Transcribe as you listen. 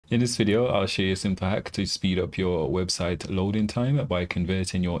In this video, I'll show you a simple hack to speed up your website loading time by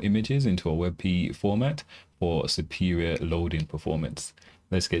converting your images into a WebP format for superior loading performance.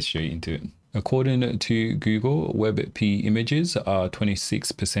 Let's get straight into it. According to Google, WebP images are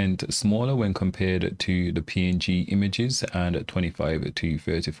 26% smaller when compared to the PNG images and 25 to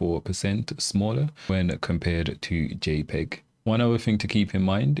 34% smaller when compared to JPEG. One other thing to keep in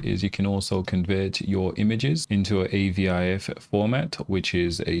mind is you can also convert your images into an AVIF format, which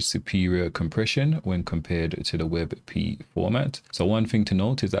is a superior compression when compared to the WebP format. So one thing to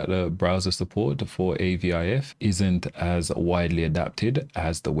note is that the browser support for AVIF isn't as widely adapted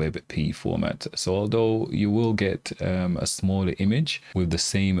as the WebP format. So although you will get a smaller image with the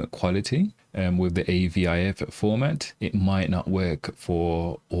same quality, with the AVIF format, it might not work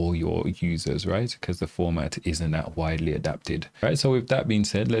for all your users, right? Because the format isn't that widely adapted. Right, so with that being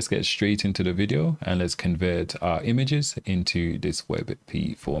said, let's get straight into the video and let's convert our images into this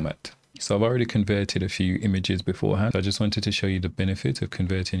WebP format. So I've already converted a few images beforehand. I just wanted to show you the benefit of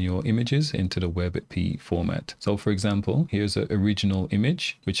converting your images into the WebP format. So for example, here's an original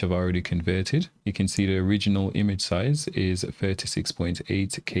image, which I've already converted. You can see the original image size is 36.8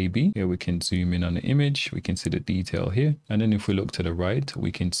 KB. Here we can zoom in on the image. We can see the detail here. And then if we look to the right,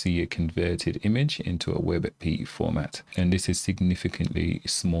 we can see a converted image into a WebP format. And this is significantly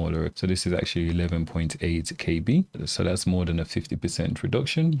smaller. So this is actually 11.8 KB. So that's more than a 50%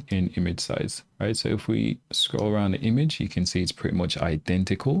 reduction in image size, right? So if we scroll around the image, you can see it's pretty much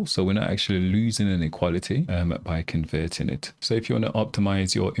identical. So we're not actually losing any quality by converting it. So if you want to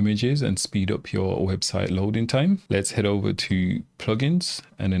optimize your images and speed up your website loading time, let's head over to plugins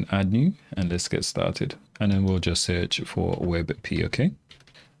and then add new, and let's get started. And then we'll just search for WebP, okay?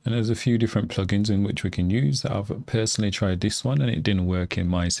 And there's a few different plugins in which we can use. I've personally tried this one and it didn't work in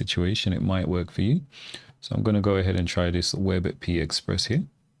my situation. It might work for you. So I'm going to go ahead and try this WebP Express here.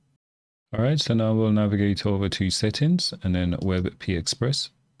 All right, so now we'll navigate over to settings and then WebP Express.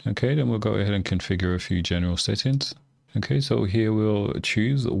 Okay, then we'll go ahead and configure a few general settings. Okay, so here we'll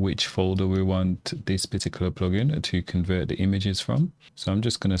choose which folder we want this particular plugin to convert the images from. So I'm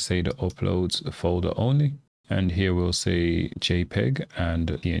just going to say the uploads folder only. And here we'll say JPEG and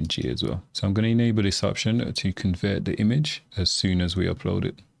PNG as well. So I'm going to enable this option to convert the image as soon as we upload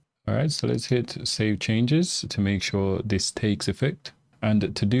it. All right, so let's hit save changes to make sure this takes effect.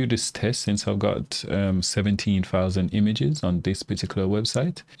 And to do this test, since I've got 17,000 images on this particular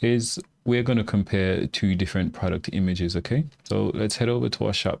website, is we're going to compare two different product images, okay? So let's head over to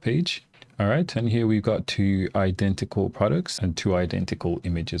our shop page. All right, and here we've got two identical products and two identical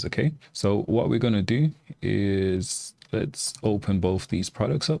images, okay? So what we're going to do is let's open both these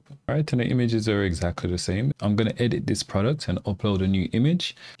products up. All right, and the images are exactly the same. I'm going to edit this product and upload a new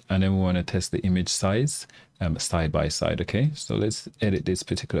image, and then we want to test the image size side by side. Okay, so let's edit this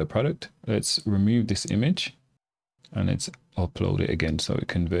particular product. Let's remove this image and let's upload it again so it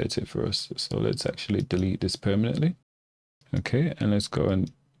converts it for us. So let's actually delete this permanently. Okay, and let's go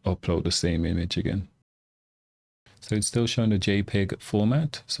and upload the same image again. So it's still showing the JPEG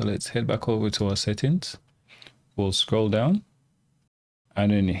format. So let's head back over to our settings. We'll scroll down,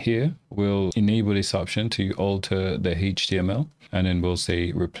 and then here we'll enable this option to alter the HTML, and then we'll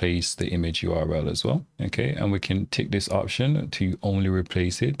say replace the image URL as well. Okay, and we can tick this option to only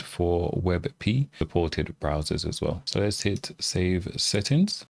replace it for WebP supported browsers as well. So let's hit save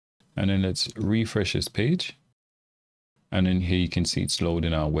settings, and then let's refresh this page, and then here you can see it's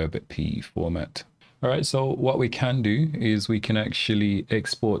loading our WebP format. All right, so what we can do is we can actually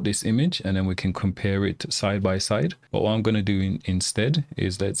export this image and then we can compare it side by side. But what I'm going to do instead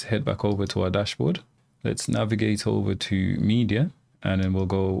is let's head back over to our dashboard. Let's navigate over to media, and then we'll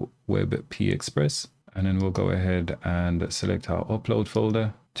go WebP Express, and then we'll go ahead and select our upload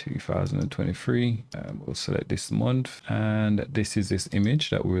folder, 2023. We'll select this month, and this is this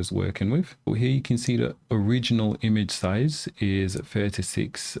image that we was working with. Well, here you can see the original image size is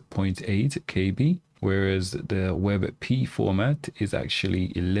 36.8 KB. Whereas the WebP format is actually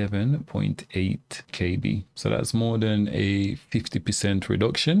 11.8 KB. So that's more than a 50%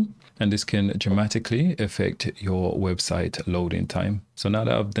 reduction. And this can dramatically affect your website loading time. So now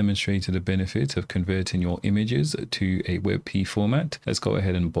that I've demonstrated the benefit of converting your images to a WebP format, let's go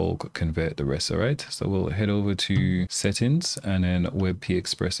ahead and bulk convert the rest, all right? So we'll head over to settings and then WebP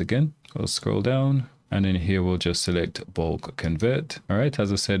Express again. We'll scroll down. And then here we'll just select bulk convert. All right,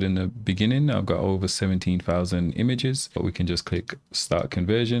 as I said in the beginning, I've got over 17,000 images, but we can just click start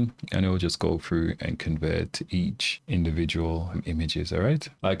conversion and it will just go through and convert each individual images. All right,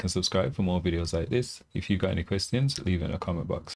 like and subscribe for more videos like this. If you've got any questions, leave it in the comment box.